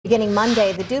Beginning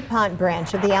Monday, the Dupont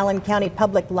branch of the Allen County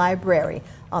Public Library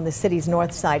on the city's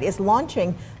north side is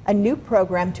launching a new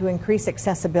program to increase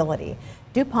accessibility.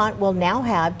 Dupont will now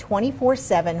have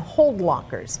 24/7 hold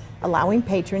lockers, allowing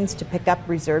patrons to pick up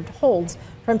reserved holds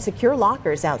from secure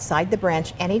lockers outside the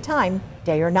branch anytime,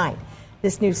 day or night.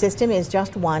 This new system is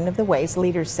just one of the ways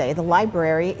leaders say the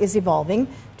library is evolving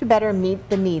to better meet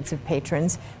the needs of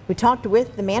patrons. We talked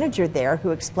with the manager there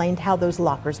who explained how those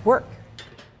lockers work.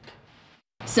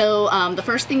 So the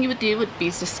first thing you would do would be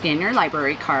to scan your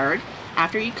library card.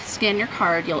 After you scan your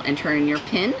card, you'll enter in your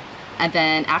PIN, and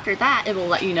then after that it will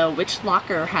let you know which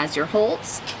locker has your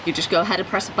holds. You just go ahead and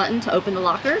press a button to open the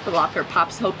locker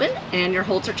pops open and your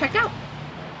holds are checked out.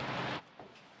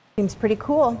 Seems pretty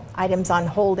cool. Items on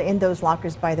hold in those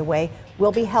lockers, by the way,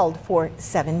 will be held for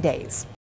 7 days.